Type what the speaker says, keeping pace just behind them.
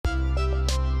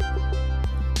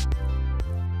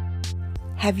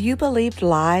Have you believed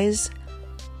lies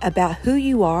about who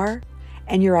you are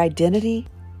and your identity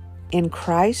in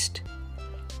Christ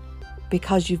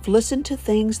because you've listened to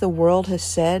things the world has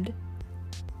said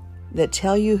that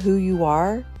tell you who you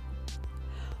are?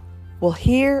 Well,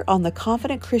 here on the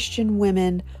Confident Christian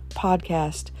Women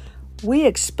podcast, we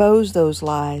expose those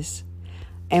lies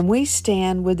and we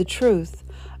stand with the truth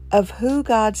of who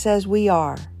God says we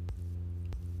are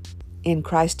in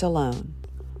Christ alone.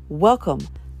 Welcome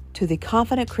to the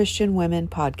Confident Christian Women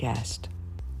podcast.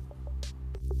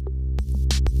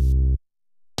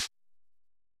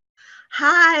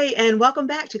 Hi, and welcome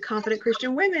back to Confident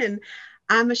Christian Women.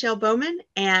 I'm Michelle Bowman,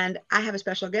 and I have a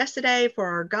special guest today for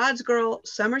our God's Girl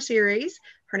Summer Series.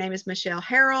 Her name is Michelle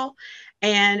Harrell,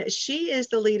 and she is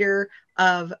the leader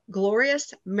of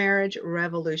Glorious Marriage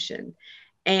Revolution.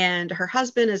 And her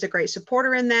husband is a great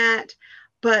supporter in that.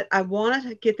 But I want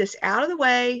to get this out of the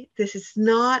way. This is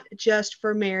not just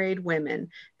for married women.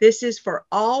 This is for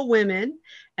all women.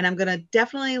 And I'm going to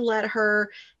definitely let her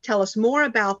tell us more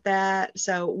about that.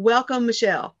 So welcome,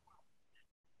 Michelle.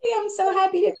 Hey, I'm so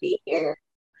happy to be here.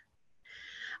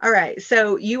 All right.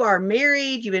 So you are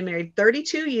married. You've been married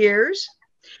 32 years.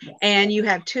 Yes. And you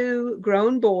have two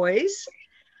grown boys.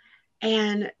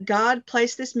 And God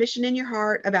placed this mission in your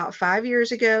heart about 5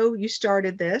 years ago. You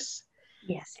started this.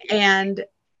 Yes. And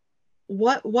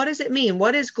what does it mean?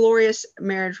 What is Glorious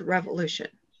Marriage Revolution,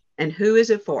 and who is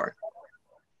it for?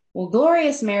 Well,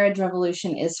 Glorious Marriage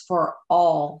Revolution is for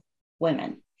all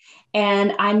women.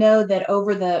 And I know that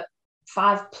over the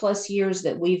 5+ years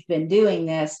that we've been doing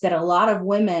this, that a lot of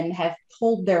women have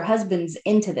pulled their husbands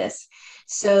into this.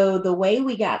 So the way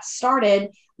we got started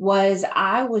was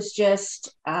I was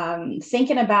just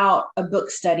thinking about a book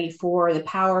study for The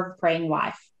Power of a Praying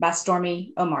Wife by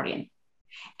Stormy O'Mardian.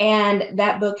 And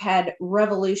that book had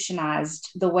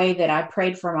revolutionized the way that I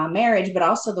prayed for my marriage, but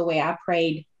also the way I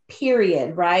prayed,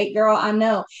 period. Right, girl? I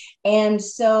know. And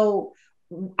so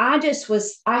it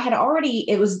was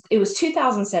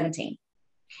 2017.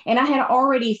 And I had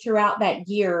already throughout that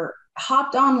year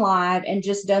hopped on live and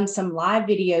just done some live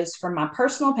videos from my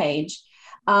personal page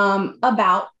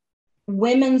about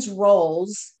women's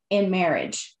roles in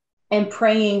marriage and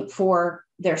praying for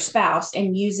their spouse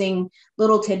and using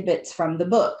little tidbits from the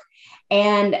book.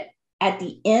 And at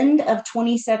the end of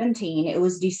 2017, it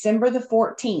was December the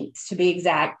 14th to be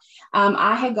exact,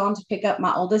 I had gone to pick up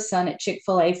my oldest son at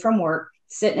Chick-fil-A from work,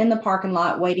 sitting in the parking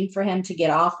lot waiting for him to get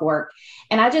off work.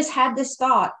 And I just had this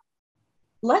thought,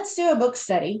 let's do a book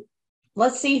study.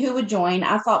 Let's see who would join.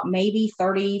 I thought maybe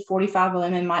 30, 45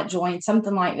 women might join,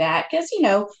 something like that. Because,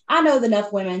 I know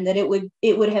enough women that it would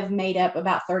have made up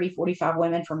about 30, 45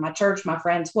 women from my church, my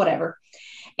friends, whatever.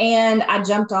 And I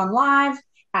jumped on live.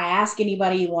 I asked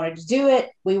anybody who wanted to do it.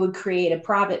 We would create a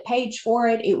private page for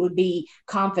it. It would be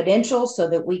confidential so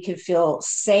that we could feel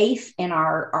safe in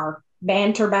our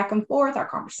banter back and forth, our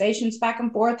conversations back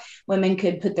and forth. Women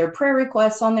could put their prayer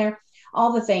requests on there,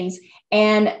 all the things.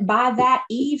 And by that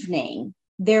evening,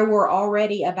 there were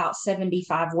already about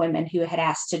 75 women who had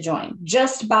asked to join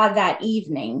just by that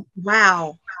evening.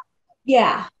 Wow.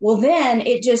 Yeah. Well, then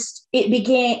it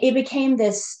became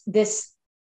this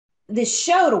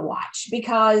show to watch,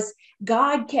 because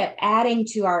God kept adding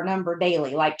to our number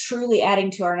daily, like truly adding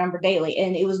to our number daily.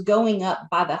 And it was going up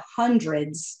by the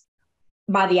hundreds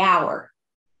by the hour.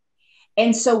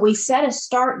 And so we set a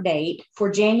start date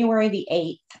for January the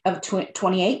 8th of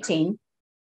 2018.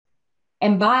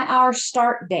 And by our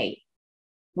start date,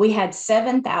 we had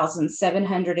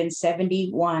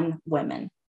 7,771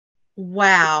 women.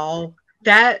 Wow.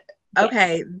 That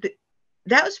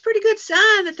was a pretty good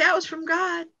sign that was from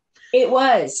God. It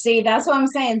was. See, that's what I'm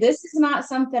saying. This is not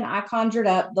something I conjured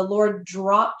up. The Lord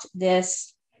dropped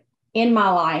this in my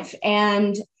life.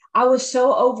 And I was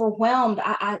so overwhelmed.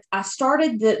 I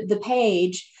started the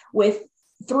page with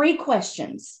 3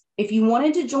 questions. If you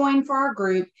wanted to join for our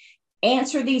group,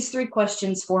 answer these 3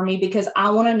 questions for me, because I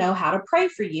want to know how to pray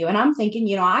for you. And I'm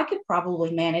thinking, I could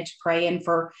probably manage praying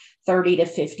for 30 to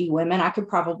 50 women. I could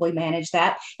probably manage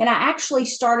that. And I actually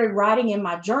started writing in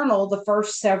my journal the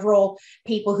first several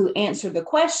people who answered the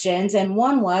questions. And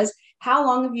one was, how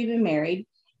long have you been married?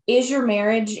 Is your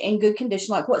marriage in good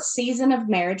condition? Like, what season of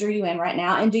marriage are you in right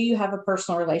now? And do you have a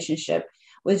personal relationship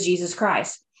with Jesus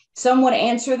Christ? Some would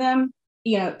answer them,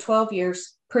 12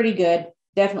 years, pretty good.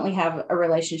 Definitely have a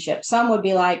relationship. Some would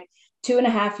be like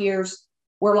 2.5 years.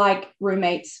 We're like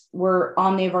roommates. We're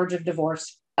on the verge of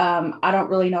divorce. I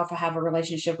don't really know if I have a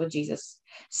relationship with Jesus.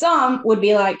 Some would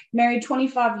be like married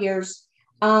 25 years.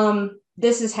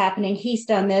 This is happening. He's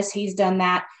done this. He's done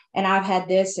that. and I've had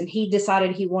this, and he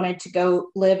decided he wanted to go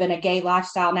live in a gay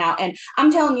lifestyle now. And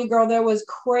I'm telling you, girl, there was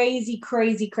crazy,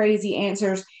 crazy, crazy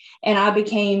answers. And I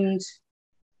became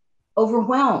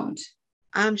overwhelmed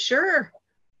I'm sure.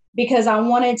 because I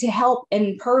wanted to help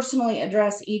and personally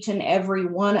address each and every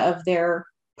one of their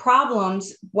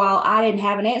problems while I didn't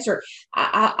have an answer.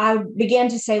 I began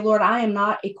to say, Lord, I am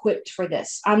not equipped for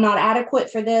this. I'm not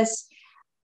adequate for this.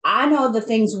 I know the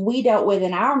things we dealt with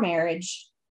in our marriage,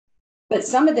 but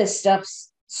some of this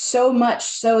stuff's so much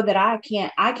so that I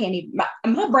can't even,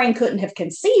 my brain couldn't have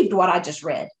conceived what I just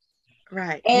read.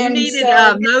 Right. You And needed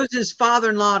so, Moses'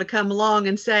 father-in-law to come along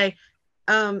and say,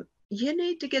 you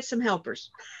need to get some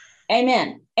helpers.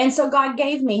 amen. And so God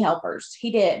gave me helpers.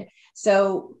 He did.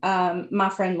 So my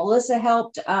friend Melissa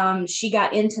helped. She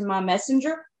got into my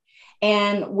messenger,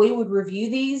 and we would review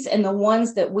these, and the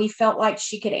ones that we felt like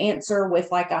she could answer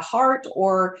with like a heart,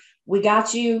 or we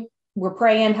got you, we're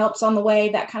praying, helps on the way,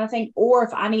 that kind of thing. Or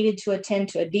if I needed to attend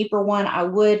to a deeper one, I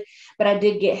would, but I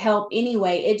did get help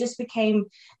anyway. It just became,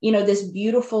 this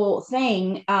beautiful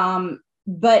thing.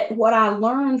 But what I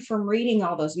learned from reading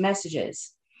all those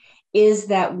messages is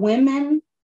that women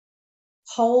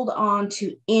hold on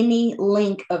to any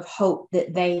link of hope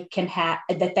that they can have,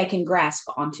 that they can grasp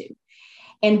onto.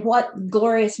 And what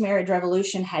Glorious Marriage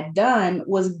Revolution had done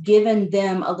was given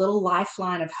them a little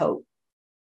lifeline of hope.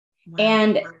 Wow.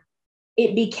 And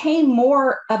it became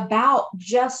more about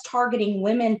just targeting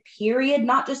women, period,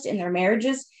 not just in their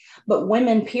marriages, but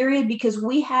women, period, because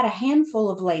we had a handful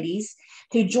of ladies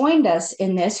who joined us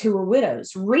in this who were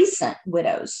widows, recent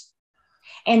widows.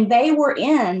 And they were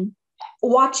in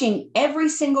watching every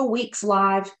single week's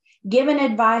live, giving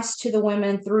advice to the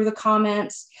women through the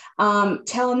comments,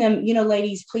 telling them,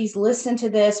 ladies, please listen to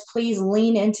this. Please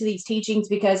lean into these teachings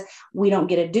because we don't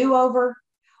get a do-over.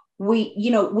 We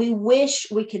wish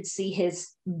we could see his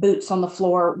boots on the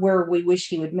floor where we wish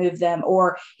he would move them,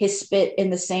 or his spit in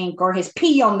the sink, or his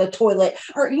pee on the toilet,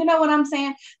 or you know what I'm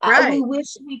saying? Right. We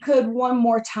wish we could one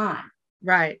more time.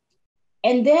 Right.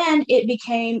 And then it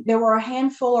became, there were a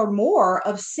handful or more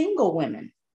of single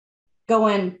women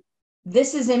going,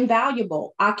 this is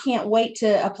invaluable. I can't wait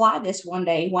to apply this one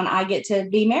day when I get to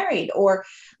be married. Or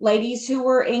ladies who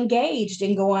were engaged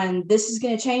and going, this is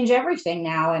going to change everything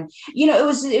now. And, it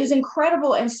was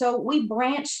incredible. And so we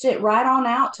branched it right on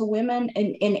out to women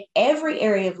in every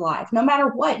area of life, no matter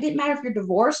what. It didn't matter if you're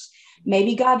divorced.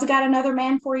 Maybe God's got another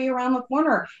man for you around the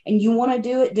corner and you want to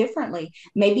do it differently.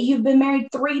 Maybe you've been married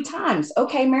 3 times.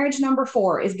 Okay, marriage number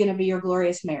 4 is going to be your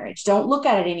glorious marriage. Don't look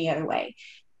at it any other way.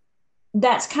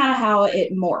 That's kind of how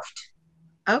it morphed.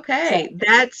 Okay, so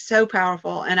that's so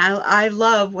powerful, and I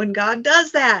love when God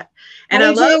does that, and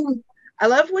I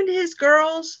love when His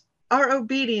girls are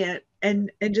obedient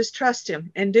and just trust Him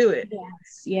and do it.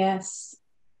 Yes.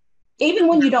 Even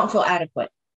when you don't feel adequate.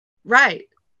 Right,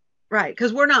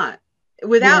 because we're not.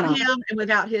 Without Him and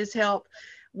without His help,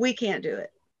 we can't do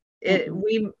it.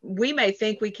 We may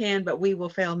think we can, but we will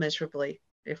fail miserably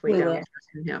if we don't trust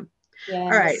in Him. Yes.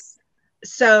 All right,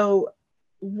 so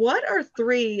what are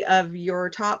 3 of your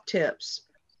top tips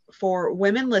for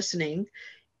women listening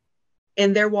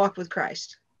in their walk with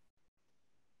Christ?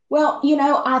 Well,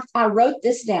 I wrote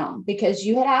this down because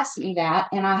you had asked me that,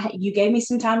 and you gave me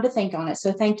some time to think on it.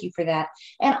 So thank you for that.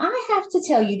 And I have to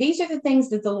tell you, these are the things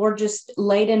that the Lord just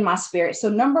laid in my spirit. So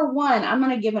number 1, I'm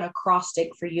going to give an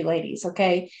acrostic for you ladies.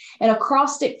 Okay. An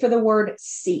acrostic for the word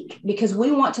seek, because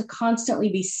we want to constantly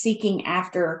be seeking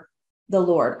after the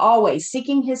Lord, always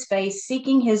seeking his face,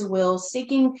 seeking his will,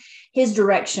 seeking his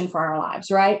direction for our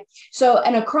lives, right? So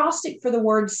an acrostic for the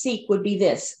word seek would be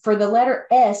this. For the letter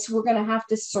S, we're going to have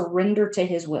to surrender to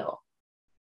his will,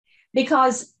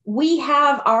 because we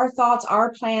have our thoughts,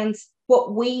 our plans,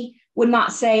 what we would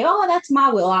not say, oh, that's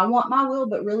my will, I want my will,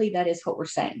 but really that is what we're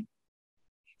saying.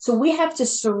 So we have to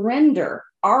surrender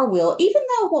our will, even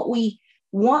though what we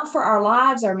want for our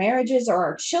lives, our marriages, or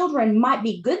our children might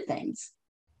be good things.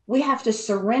 We have to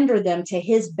surrender them to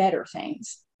his better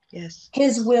things. Yes.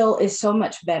 His will is so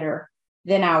much better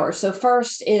than ours. So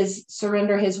first is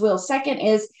surrender his will. Second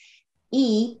is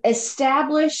E,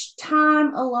 establish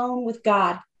time alone with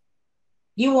God.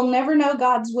 You will never know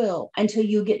God's will until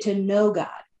you get to know God.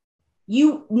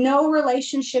 No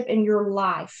relationship in your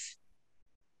life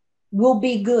will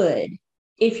be good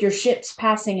if your ship's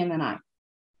passing in the night.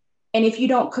 And if you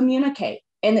don't communicate.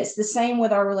 And it's the same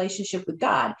with our relationship with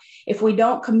God. If we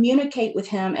don't communicate with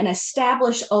him and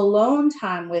establish alone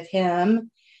time with him,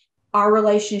 our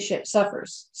relationship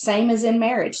suffers. Same as in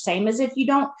marriage. Same as if you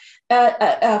don't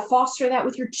foster that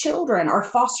with your children or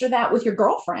foster that with your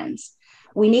girlfriends.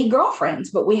 We need girlfriends,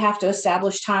 but we have to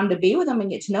establish time to be with them and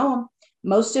get to know them.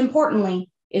 Most importantly,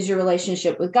 is your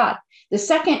relationship with God. The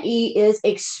second E is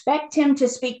expect him to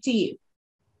speak to you.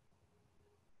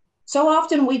 So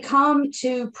often we come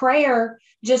to prayer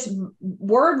just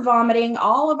word vomiting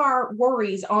all of our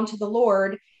worries onto the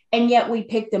Lord, and yet we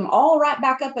pick them all right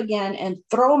back up again and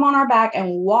throw them on our back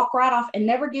and walk right off and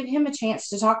never give him a chance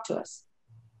to talk to us.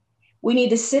 We need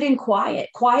to sit in quiet.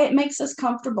 Quiet makes us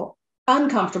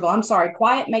uncomfortable. I'm sorry.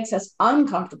 Quiet makes us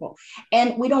uncomfortable.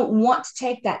 And we don't want to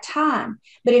take that time.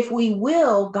 But if we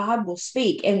will, God will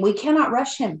speak, and we cannot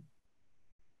rush him.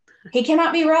 He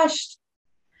cannot be rushed.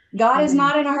 God is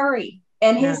not in a hurry,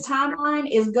 and his timeline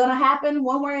is going to happen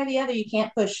one way or the other. You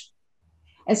can't push.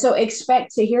 And so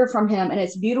expect to hear from him. And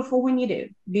it's beautiful when you do.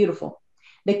 Beautiful.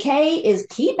 The K is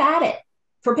keep at it.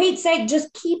 For Pete's sake,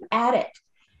 just keep at it.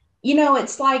 You know,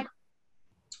 it's like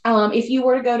if you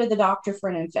were to go to the doctor for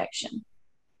an infection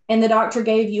and the doctor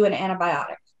gave you an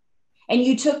antibiotic and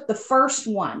you took the first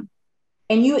one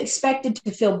and you expected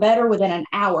to feel better within an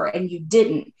hour and you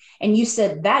didn't, and you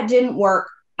said, that didn't work,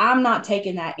 I'm not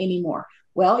taking that anymore.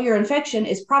 Well, your infection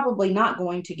is probably not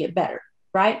going to get better,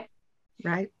 right?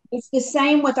 Right. It's the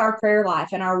same with our prayer life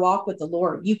and our walk with the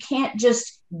Lord. You can't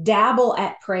just dabble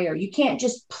at prayer. You can't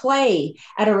just play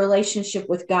at a relationship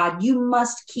with God. You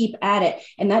must keep at it.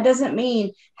 And that doesn't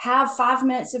mean have 5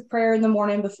 minutes of prayer in the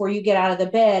morning before you get out of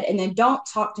the bed and then don't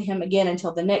talk to him again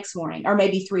until the next morning or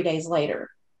maybe 3 days later.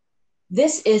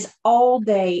 This is all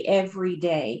day, every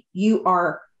day. You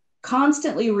are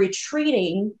constantly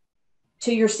retreating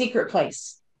to your secret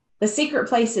place. The secret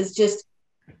place is just,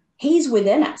 he's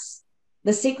within us.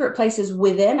 The secret place is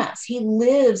within us. He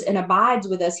lives and abides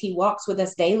with us. He walks with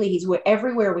us daily. He's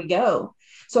everywhere we go.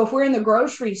 So if we're in the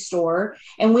grocery store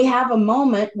and we have a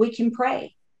moment, we can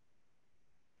pray.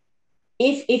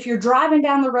 If you're driving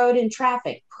down the road in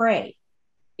traffic, pray.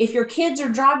 If your kids are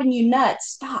driving you nuts,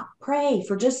 stop, pray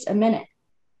for just a minute.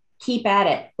 Keep at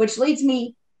it, which leads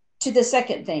me to the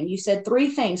second thing. You said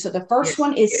 3 things. So the first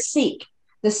one is seek.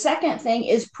 The second thing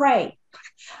is pray.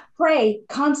 Pray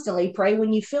constantly. Pray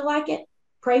when you feel like it.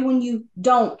 Pray when you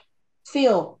don't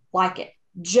feel like it.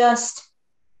 Just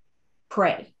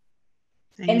pray.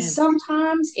 Amen. And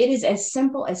sometimes it is as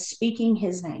simple as speaking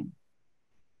his name.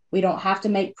 We don't have to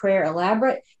make prayer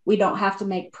elaborate. We don't have to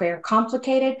make prayer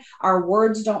complicated. Our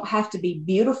words don't have to be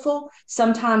beautiful.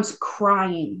 Sometimes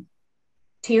crying.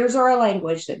 Tears are a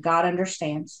language that God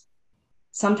understands.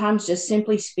 Sometimes just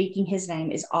simply speaking his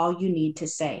name is all you need to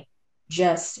say.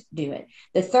 Just do it.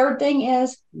 The third thing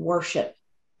is worship.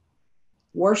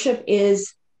 Worship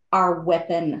is our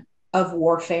weapon of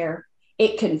warfare.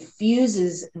 It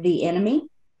confuses the enemy.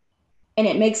 And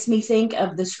it makes me think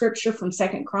of the scripture from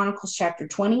 2 Chronicles chapter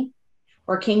 20,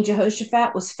 where King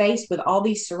Jehoshaphat was faced with all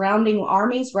these surrounding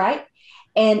armies, right?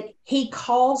 And he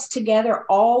calls together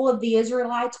all of the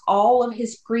Israelites, all of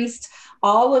his priests,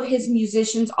 all of his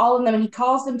musicians, all of them, and he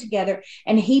calls them together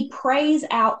and he prays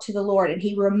out to the Lord and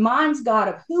he reminds God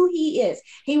of who he is.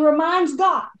 He reminds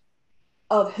God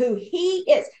of who he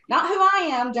is, not who I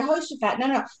am, Jehoshaphat.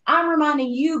 No. I'm reminding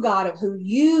you, God, of who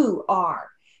you are.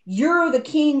 You're the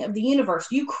king of the universe.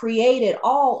 You created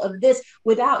all of this.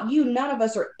 Without you, none of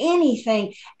us are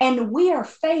anything. And we are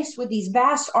faced with these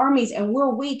vast armies and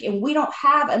we're weak and we don't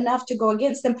have enough to go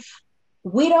against them.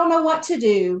 We don't know what to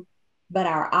do, but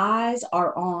our eyes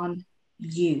are on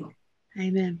you.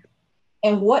 Amen.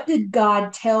 And what did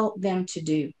God tell them to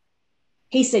do?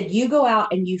 He said, you go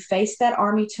out and you face that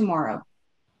army tomorrow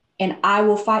and I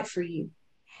will fight for you.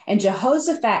 And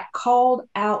Jehoshaphat called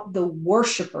out the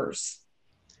worshipers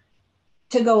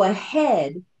to go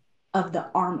ahead of the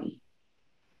army,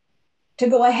 to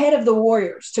go ahead of the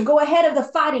warriors, to go ahead of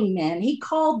the fighting men. He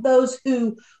called those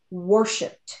who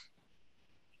worshiped.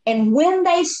 And when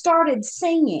they started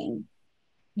singing,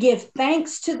 give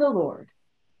thanks to the Lord,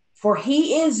 for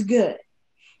he is good.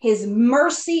 His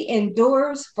mercy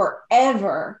endures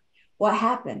forever. What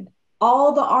happened?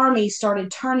 All the army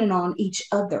started turning on each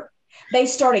other. They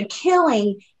started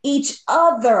killing each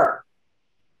other.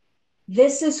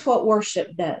 This is what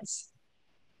worship does.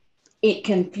 It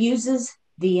confuses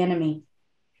the enemy.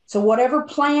 So whatever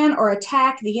plan or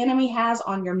attack the enemy has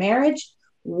on your marriage,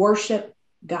 worship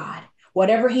God.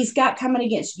 Whatever he's got coming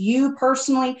against you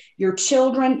personally, your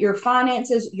children, your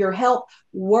finances, your health,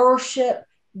 worship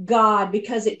God,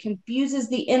 because it confuses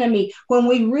the enemy when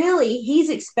he's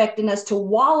expecting us to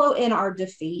wallow in our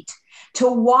defeat, to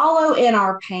wallow in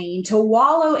our pain, to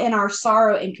wallow in our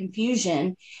sorrow and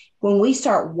confusion. When we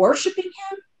start worshiping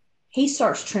him, he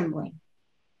starts trembling.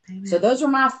 Amen. So those are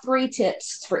my 3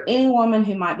 tips for any woman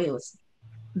who might be listening.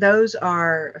 Those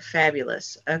are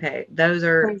fabulous. Okay. Those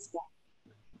are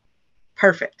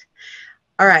perfect.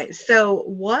 All right. So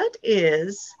what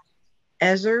is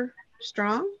Ezer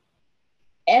Strong?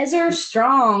 Ezer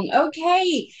Strong.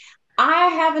 Okay. I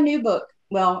have a new book.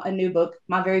 Well, a new book,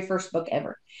 my very first book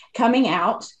ever, coming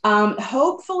out.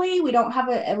 Hopefully, we don't have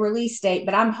a release date,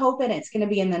 but I'm hoping it's going to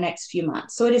be in the next few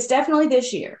months. So it is definitely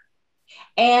this year.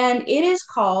 And it is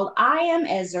called I Am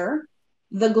Ezer,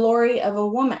 The Glory of a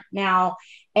Woman. Now,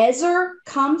 Ezer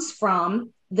comes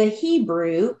from the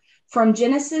Hebrew from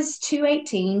Genesis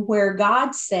 2:18, where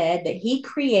God said that he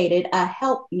created a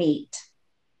helpmeet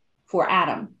for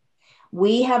Adam.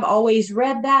 We have always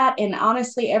read that, and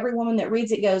honestly, every woman that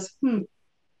reads it goes,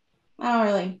 I don't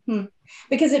really,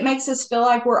 because it makes us feel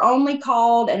like we're only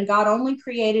called and God only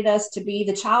created us to be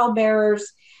the child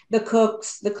bearers, the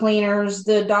cooks, the cleaners,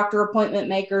 the doctor appointment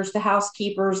makers, the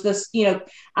housekeepers, this,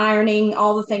 ironing,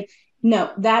 all the things.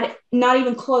 No, that not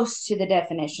even close to the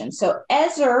definition. So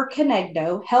Ezer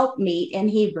Kenegdo, help meet in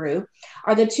Hebrew,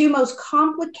 are the two most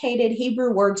complicated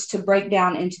Hebrew words to break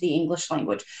down into the English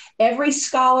language. Every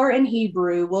scholar in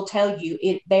Hebrew will tell you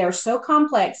they are so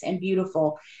complex and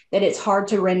beautiful that it's hard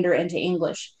to render into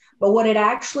English. But what it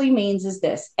actually means is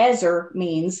this: Ezer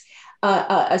means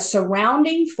a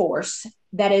surrounding force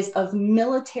that is of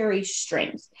military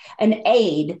strength, an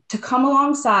aid to come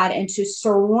alongside and to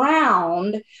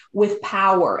surround with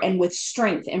power and with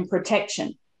strength and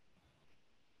protection.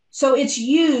 So it's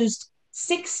used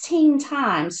 16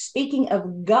 times, speaking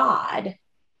of God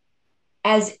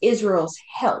as Israel's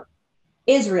help,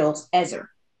 Israel's Ezer.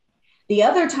 The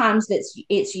other times that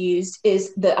it's used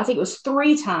is I think it was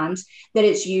 3 times that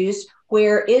it's used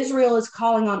where Israel is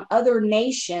calling on other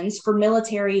nations for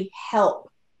military help.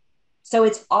 So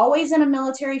it's always in a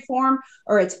military form,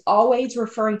 or it's always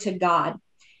referring to God.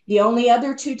 The only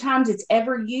other 2 times it's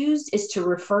ever used is to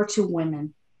refer to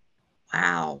women.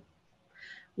 Wow.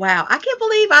 Wow. I can't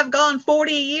believe I've gone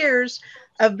 40 years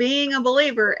of being a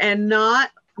believer and not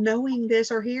knowing this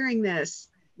or hearing this.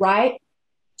 Right?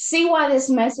 See why this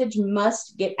message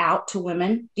must get out to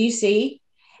women? Do you see?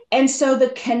 And so the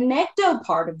connecto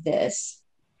part of this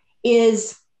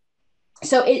is,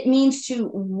 so it means to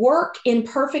work in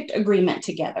perfect agreement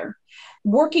together,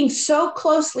 working so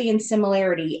closely in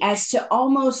similarity as to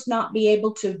almost not be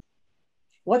able to,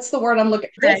 what's the word I'm looking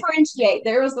for? Right. Differentiate.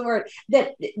 There was the word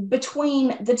that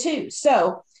between the two.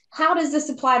 So how does this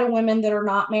apply to women that are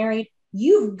not married?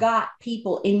 You've got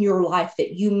people in your life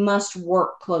that you must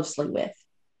work closely with.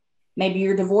 Maybe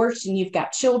you're divorced and you've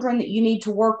got children that you need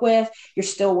to work with. You're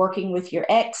still working with your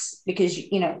ex because,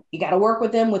 you got to work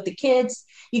with them with the kids.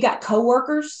 You got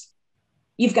coworkers.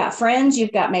 You've got friends.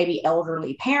 You've got maybe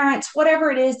elderly parents,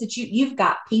 whatever it is that you've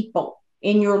got people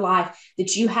in your life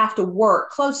that you have to work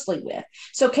closely with.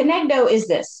 So Connecto is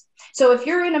this. So if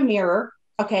you're in a mirror,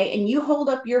 okay, and you hold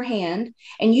up your hand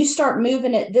and you start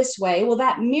moving it this way, well,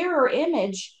 that mirror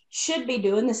image should be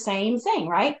doing the same thing,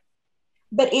 right?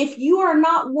 But if you are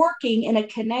not working in a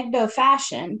connecto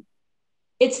fashion,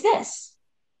 it's this.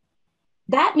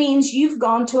 That means you've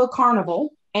gone to a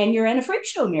carnival and you're in a freak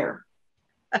show mirror,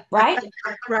 right?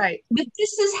 Right. But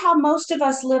this is how most of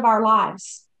us live our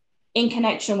lives, in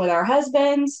connection with our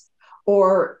husbands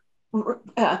or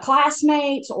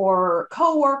classmates or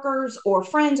coworkers or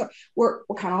friends. We're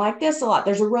kind of like this a lot.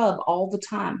 There's a rub all the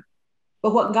time.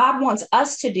 But what God wants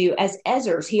us to do as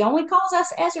Ezers, he only calls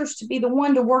us Ezers to be the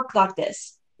one to work like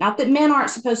this. Not that men aren't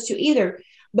supposed to either,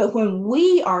 but when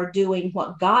we are doing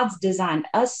what God's designed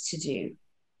us to do,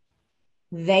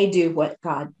 they do what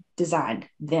God designed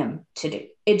them to do.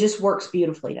 It just works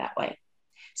beautifully that way.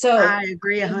 So I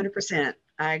agree 100%.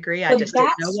 I agree. I just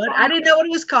didn't know what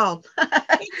it was called.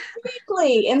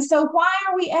 Exactly. And so why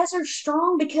are we Ezra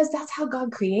strong? Because that's how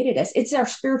God created us. It's our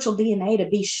spiritual DNA to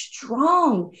be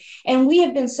strong. And we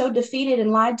have been so defeated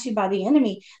and lied to by the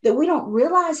enemy that we don't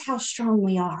realize how strong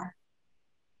we are.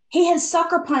 He has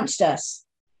sucker punched us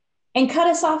and cut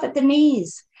us off at the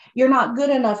knees. You're not good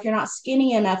enough. You're not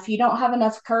skinny enough. You don't have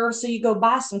enough curves. So you go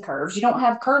buy some curves. You don't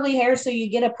have curly hair. So you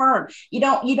get a perm. You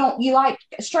like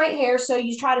straight hair. So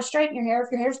you try to straighten your hair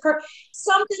if your hair's curved.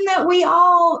 Something that we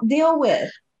all deal with,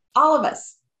 all of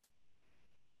us.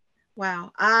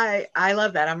 Wow. I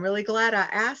love that. I'm really glad I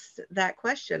asked that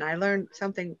question. I learned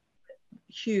something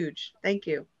huge. Thank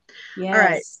you. Yes. All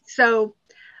right. So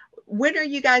when are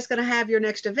you guys going to have your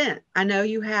next event? I know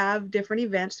you have different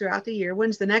events throughout the year.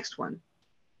 When's the next one?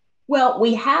 Well,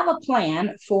 we have a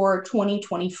plan for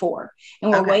 2024,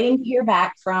 and we're waiting to hear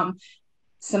back from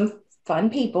some fun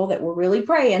people that we're really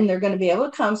praying they're going to be able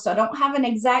to come. So I don't have an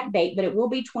exact date, but it will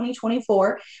be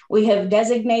 2024. We have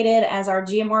designated as our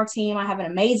GMR team. I have an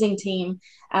amazing team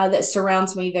that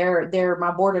surrounds me. They're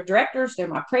my board of directors. They're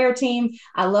my prayer team.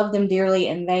 I love them dearly,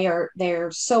 and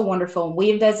they're so wonderful. And we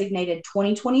have designated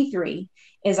 2023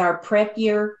 is our prep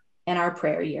year and our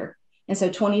prayer year. And so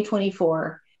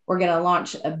 2024, we're going to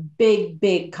launch a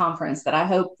big conference that I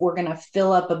hope we're going to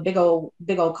fill up a big old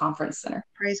conference center.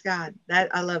 Praise God.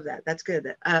 I love that. That's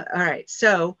good. All right.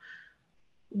 So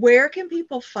where can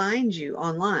people find you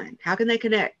online? How can they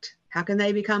connect? How can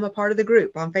they become a part of the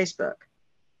group on Facebook?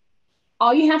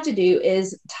 All you have to do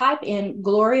is type in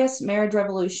Glorious Marriage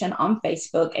Revolution on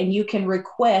Facebook, and you can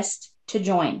request to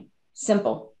join.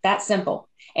 Simple. That's simple.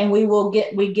 And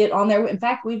we get on there. In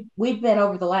fact, we've been,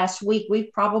 over the last week,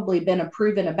 we've probably been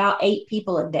approving about 8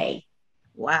 people a day.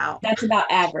 Wow. That's about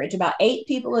average, about 8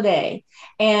 people a day.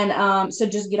 And so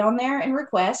just get on there and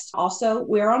request. Also,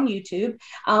 we're on YouTube.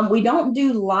 We don't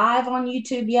do live on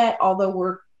YouTube yet, although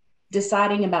we're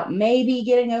deciding about maybe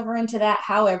getting over into that.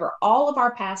 However, all of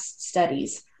our past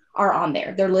studies are on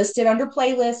there. They're listed under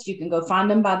playlists. You can go find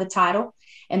them by the title,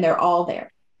 and they're all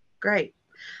there. Great.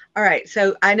 All right.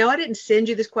 So I know I didn't send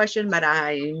you this question, but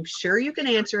I'm sure you can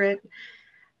answer it.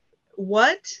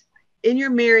 What in your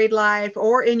married life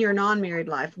or in your non-married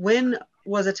life, when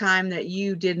was a time that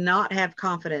you did not have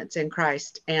confidence in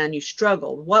Christ and you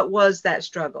struggled? What was that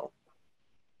struggle?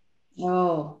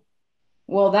 Oh,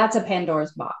 well, that's a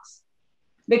Pandora's box,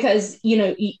 because,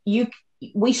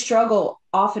 we struggle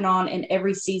off and on in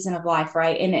every season of life,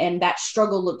 right? And that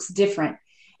struggle looks different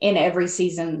in every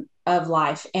season of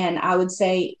life. And I would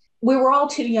say we were all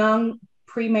too young,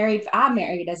 pre-married. I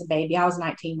married as a baby. I was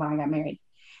 19 when I got married.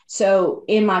 So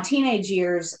in my teenage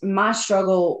years, my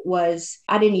struggle was,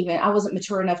 I wasn't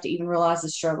mature enough to even realize the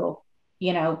struggle.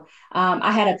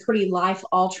 I had a pretty life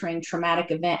altering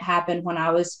traumatic event happen when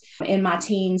I was in my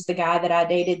teens. The guy that I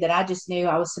dated, that I just knew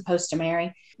I was supposed to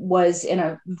marry, was in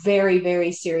a very,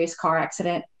 very serious car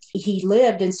accident. He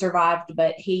lived and survived,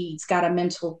 but he's got a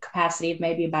mental capacity of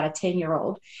maybe about a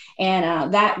 10-year-old.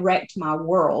 And that wrecked my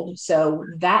world. So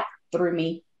that threw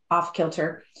me off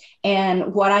kilter.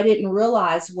 And what I didn't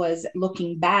realize was,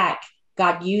 looking back,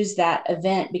 God used that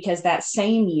event, because that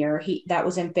same year, that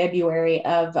was in February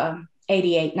of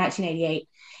 1988.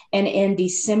 And in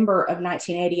December of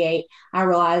 1988, I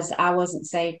realized I wasn't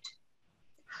saved.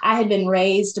 I had been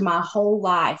raised my whole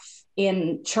life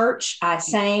in church. I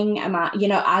sang,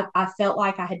 I felt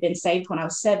like I had been saved when I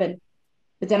was 7.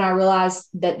 But then I realized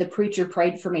that the preacher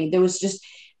prayed for me. There was just,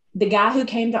 the guy who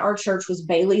came to our church was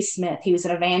Bailey Smith. He was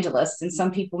an evangelist, and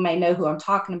some people may know who I'm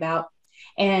talking about.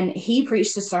 And he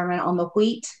preached a sermon on the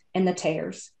wheat and the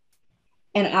tares.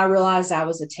 And I realized I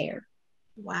was a tare.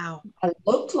 Wow. I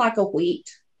looked like a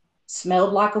wheat,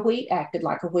 smelled like a wheat, acted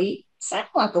like a wheat, sang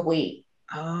like a wheat.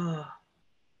 Oh.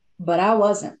 But I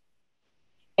wasn't.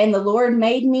 And the Lord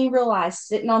made me realize,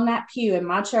 sitting on that pew in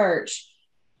my church,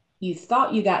 you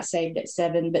thought you got saved at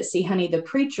 7, but see, honey, the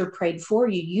preacher prayed for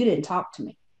you. You didn't talk to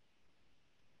me.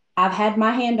 I've had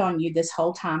my hand on you this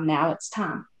whole time. Now it's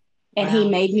time. And Wow. he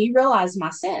made me realize my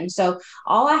sin. So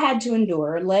all I had to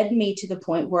endure led me to the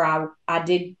point where I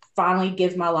did finally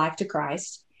give my life to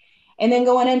Christ. And then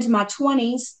going into my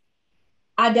 20s,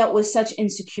 I dealt with such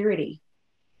insecurity.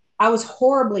 I was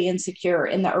horribly insecure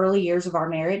in the early years of our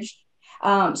marriage.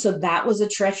 So that was a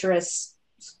treacherous,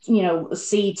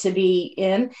 sea to be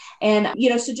in. And,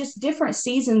 so just different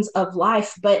seasons of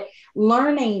life, but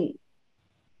learning.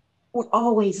 We're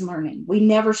always learning. We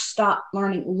never stop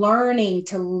learning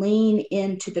to lean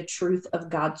into the truth of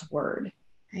God's word.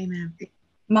 Amen.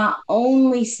 My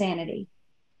only sanity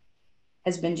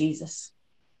has been Jesus.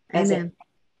 That's Amen. it.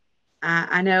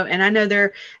 I know. And I know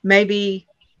there may be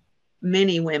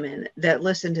many women that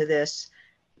listen to this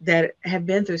that have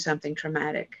been through something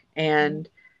traumatic, and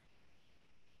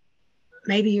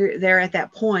maybe they're at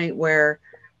that point where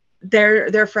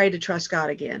they're afraid to trust God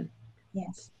again.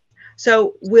 Yes.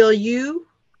 So will you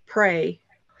pray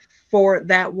for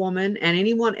that woman and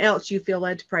anyone else you feel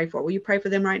led to pray for? Will you pray for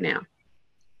them right now?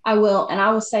 I will. And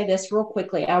I will say this real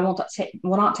quickly.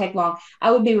 Will not take long. I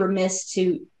would be remiss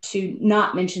to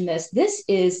not mention this. This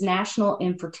is National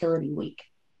Infertility Week.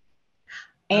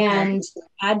 Okay. And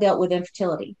I dealt with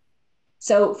infertility.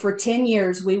 So for 10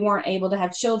 years, we weren't able to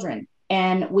have children.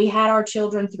 And we had our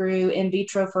children through in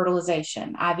vitro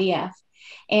fertilization, IVF.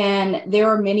 And there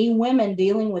are many women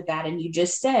dealing with that. And you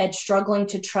just said, struggling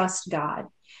to trust God.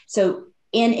 So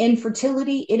in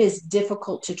infertility, it is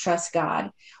difficult to trust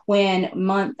God when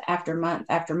month after month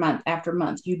after month after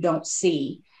month, you don't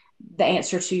see the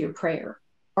answer to your prayer.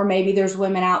 Or maybe there's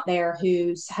women out there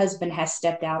whose husband has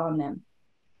stepped out on them,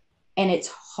 and it's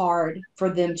hard for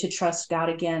them to trust God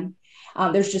again.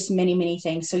 There's just many, many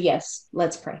things. So yes,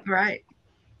 let's pray. Right.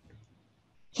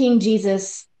 King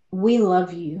Jesus, we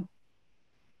love you.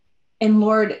 And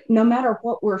Lord, no matter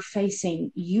what we're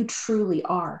facing, you truly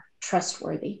are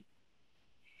trustworthy.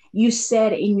 You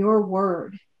said in your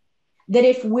word that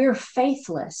if we're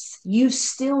faithless, you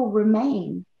still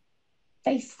remain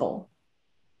faithful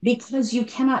because you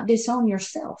cannot disown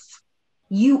yourself.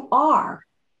 You are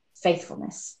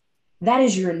faithfulness. That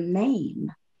is your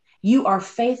name. You are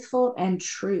faithful and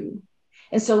true.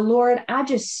 And so, Lord, I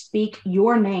just speak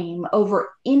your name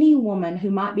over any woman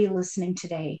who might be listening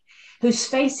today, who's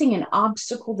facing an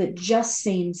obstacle that just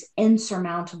seems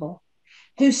insurmountable,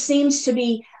 who seems to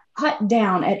be cut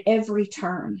down at every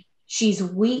turn. She's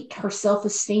weak, her self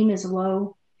esteem is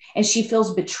low, and she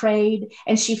feels betrayed,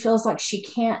 and she feels like she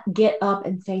can't get up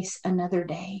and face another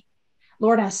day.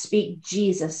 Lord, I speak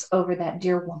Jesus over that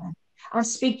dear woman. I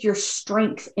speak your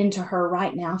strength into her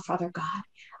right now, Father God.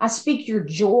 I speak your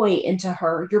joy into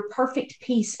her, your perfect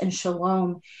peace and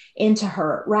shalom into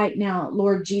her right now,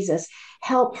 Lord Jesus.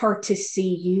 Help her to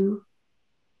see you.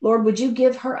 Lord, would you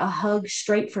give her a hug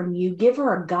straight from you? Give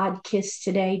her a God kiss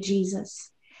today, Jesus.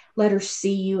 Let her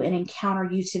see you and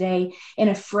encounter you today in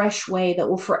a fresh way that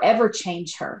will forever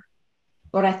change her.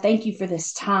 Lord, I thank you for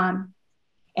this time,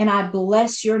 and I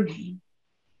bless your name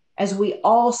as we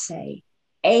all say,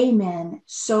 amen,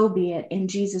 so be it, in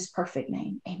Jesus' perfect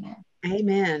name. Amen.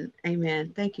 Amen.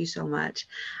 Amen. Thank you so much.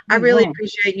 I really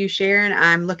appreciate you sharing.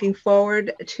 I'm looking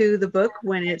forward to the book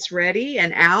when it's ready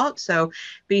and out. So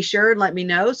be sure and let me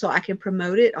know so I can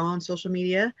promote it on social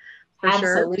media for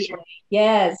Absolutely. sure.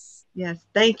 Yes. Yes.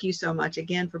 Thank you so much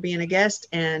again for being a guest,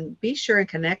 and be sure and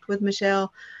connect with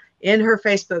Michelle in her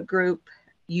Facebook group.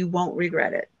 You won't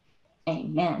regret it.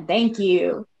 Amen. Thank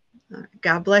you.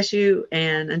 God bless you.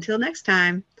 And until next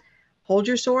time, hold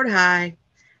your sword high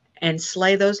and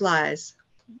slay those lies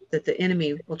that the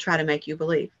enemy will try to make you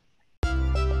believe.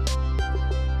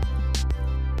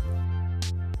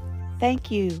 Thank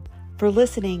you for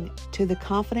listening to the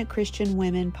Confident Christian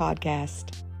Women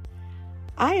podcast.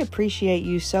 I appreciate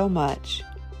you so much,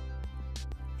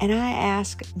 and I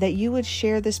ask that you would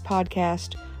share this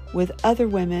podcast with other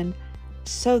women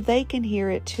so they can hear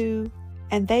it too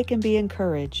and they can be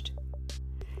encouraged.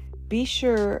 Be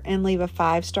sure and leave a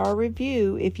 5-star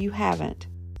review if you haven't.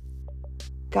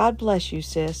 God bless you,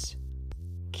 sis.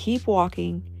 Keep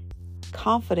walking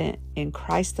confident in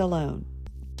Christ alone.